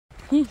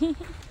From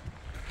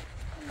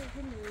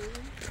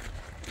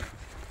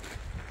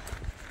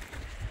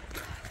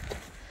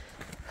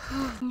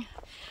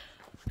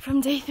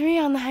day 3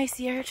 on the High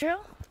Sierra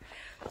Trail,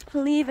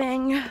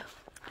 leaving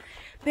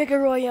Big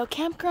Arroyo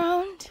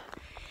Campground,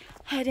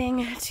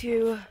 heading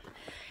to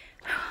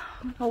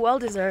a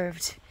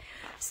well-deserved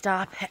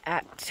stop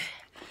at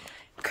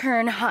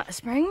Kern Hot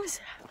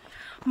Springs.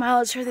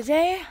 Mileage for the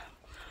day,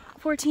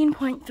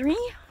 14.3.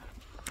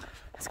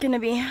 It's gonna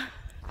be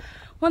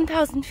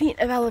 1,000 feet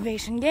of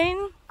elevation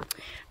gain,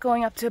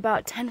 going up to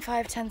about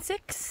 10.5,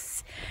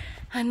 10.6,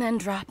 and then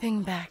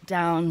dropping back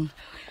down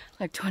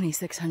like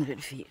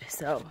 2,600 feet.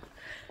 So,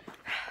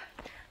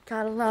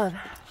 gotta love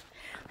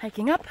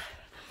hiking up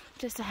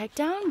just to hike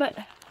down, but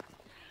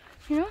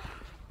you know,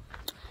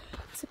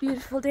 it's a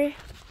beautiful day.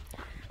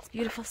 It's a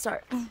beautiful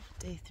start.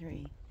 Day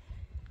 3.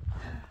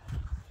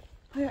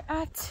 We're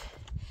at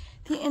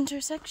the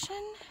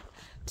intersection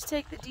to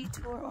take the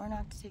detour, or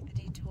not to take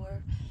the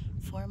detour,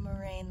 for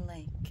Moraine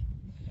Lake.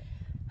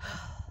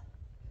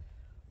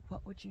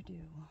 What would you do?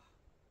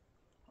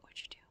 What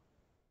would you do?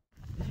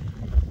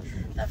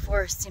 That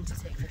forest seemed to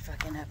take for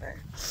fucking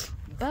ever.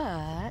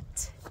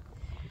 But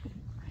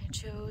I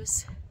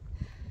chose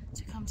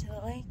to come to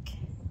the lake,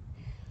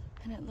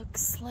 and it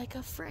looks like a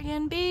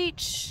friggin'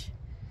 beach.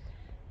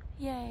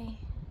 Yay.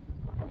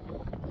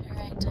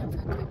 Alright, time for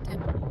a quick dip.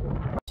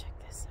 Check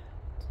this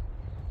out.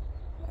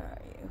 Where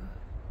are you?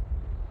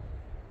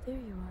 There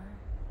you are.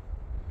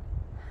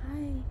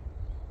 Hi.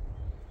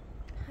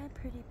 Hi,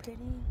 pretty.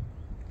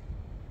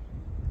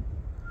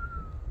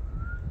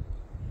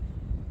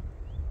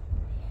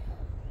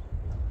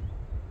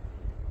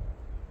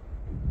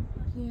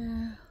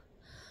 Here,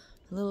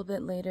 a little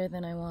bit later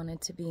than I wanted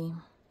to be.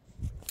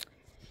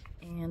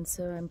 And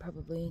so I'm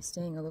probably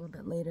staying a little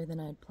bit later than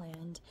I'd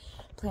planned.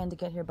 Planned to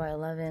get here by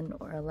 11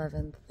 or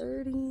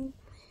 11:30,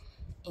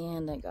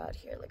 and I got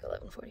here like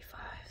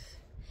 11:45.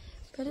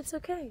 But it's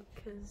okay,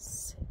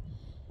 because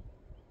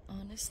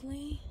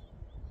honestly,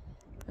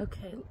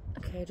 okay, I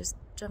just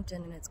jumped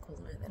in and it's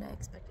colder than I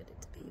expected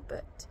it to be,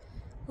 but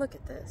look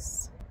at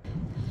this.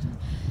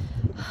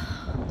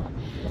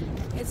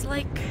 It's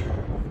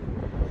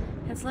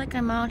like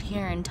I'm out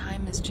here and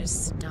time has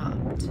just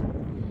stopped.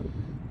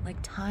 Like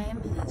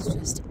time has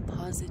just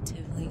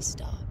positively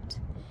stopped.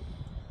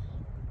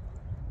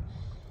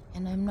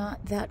 And I'm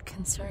not that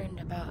concerned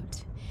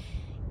about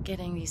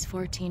getting these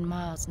 14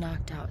 miles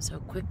knocked out so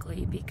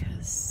quickly,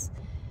 because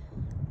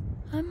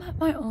I'm at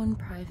my own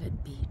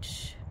private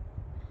beach.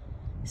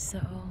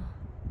 So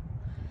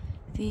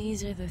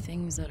these are the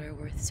things that are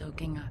worth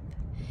soaking up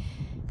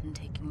and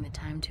taking the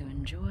time to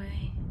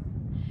enjoy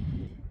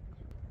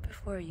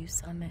before you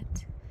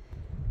summit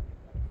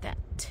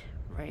that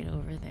right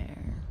over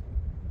there.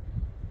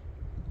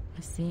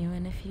 I'll see you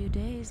in a few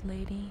days,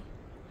 lady.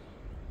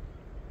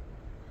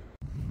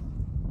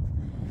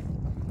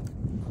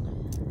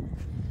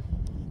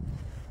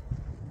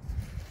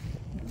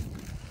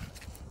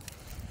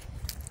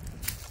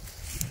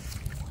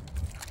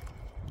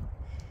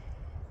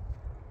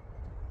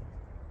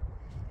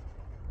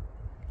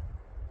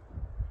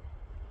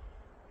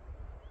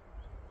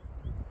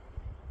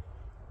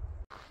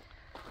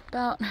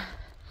 About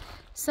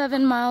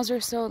 7 miles or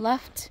so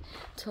left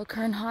till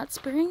Kern Hot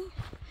Spring,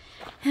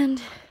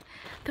 and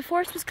the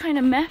forest was kind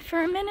of meh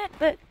for a minute,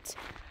 but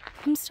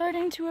I'm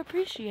starting to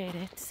appreciate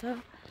it,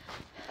 so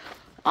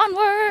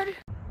onward!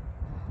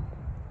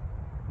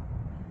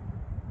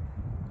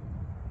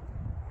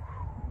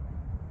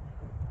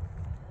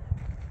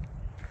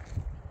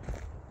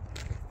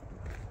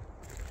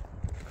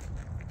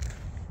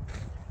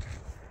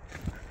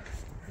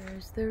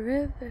 There's the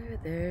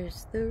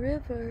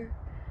river.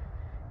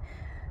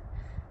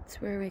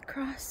 It's where we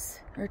cross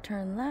or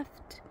turn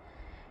left,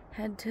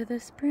 head to the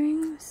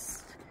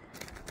springs.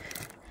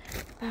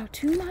 About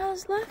 2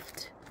 miles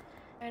left.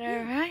 All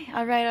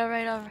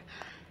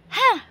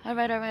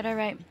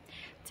right.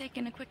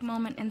 Taking a quick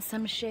moment in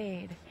some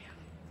shade.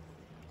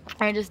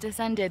 I just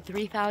descended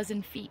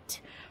 3,000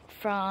 feet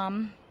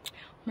from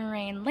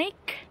Moraine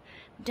Lake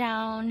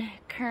down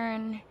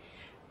Kern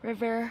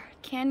River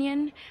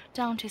Canyon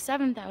down to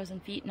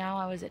 7,000 feet. Now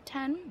I was at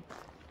 10.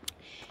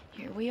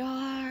 Here we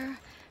are.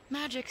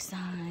 Magic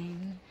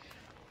sign.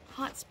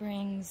 Hot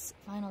Springs,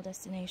 final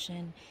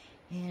destination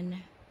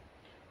in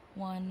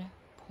 1.8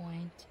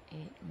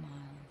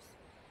 miles.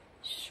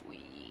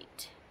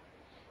 Sweet.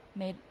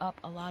 Made up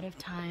a lot of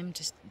time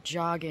just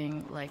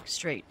jogging, like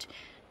straight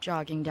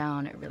jogging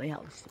down. It really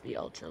helps to be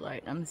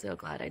ultralight. I'm so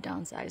glad I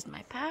downsized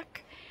my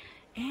pack.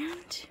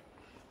 And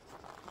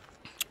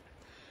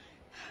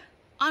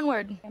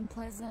onward. I'm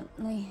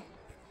pleasantly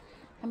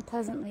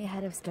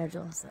ahead of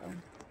schedule, so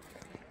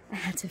I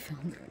had to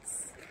film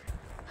this.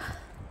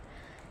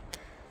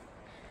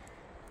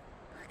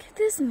 Look at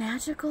this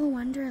magical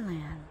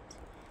wonderland.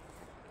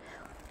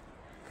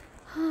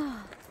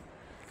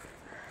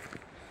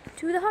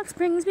 To the hot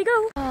springs we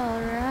go.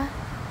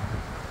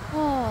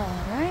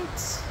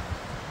 Alright.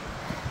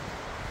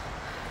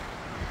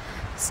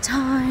 It's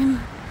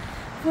time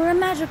for a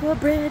magical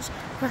bridge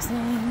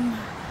crossing.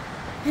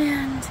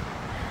 And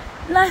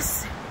and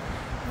less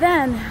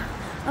than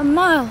a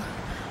mile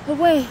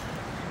away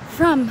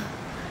from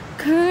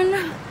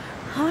Kern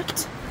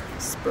Hot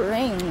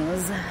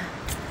Springs.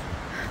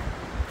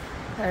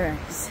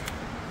 Alright.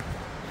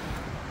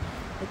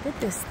 Look at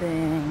this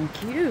thing.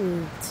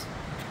 Cute.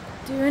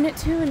 Doing it.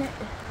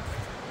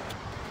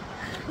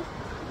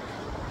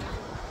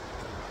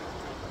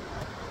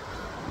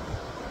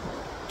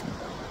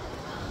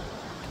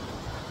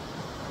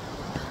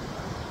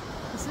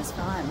 This is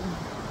fun.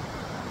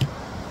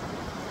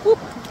 Whoop.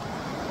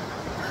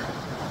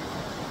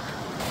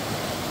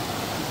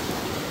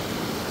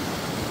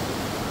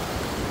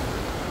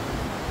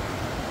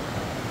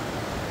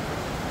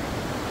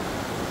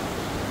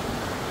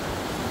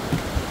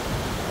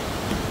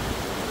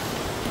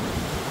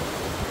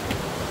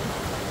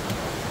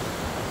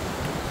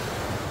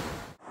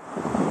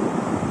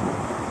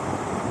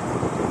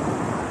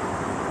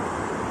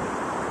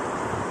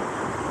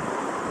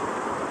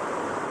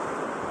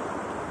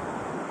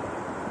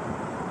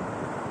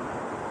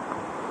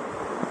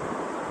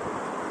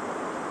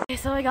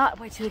 So I got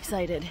way too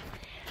excited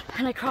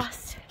and I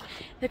crossed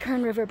the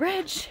Kern River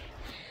Bridge,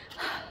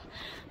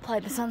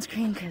 applied the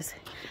sunscreen because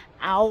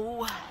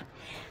ow,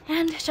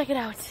 and check it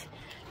out.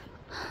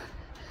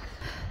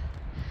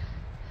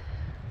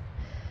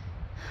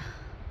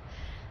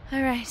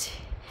 Alright,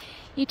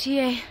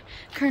 ETA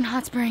Kern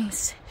Hot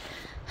Springs,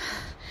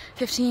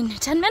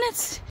 10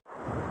 minutes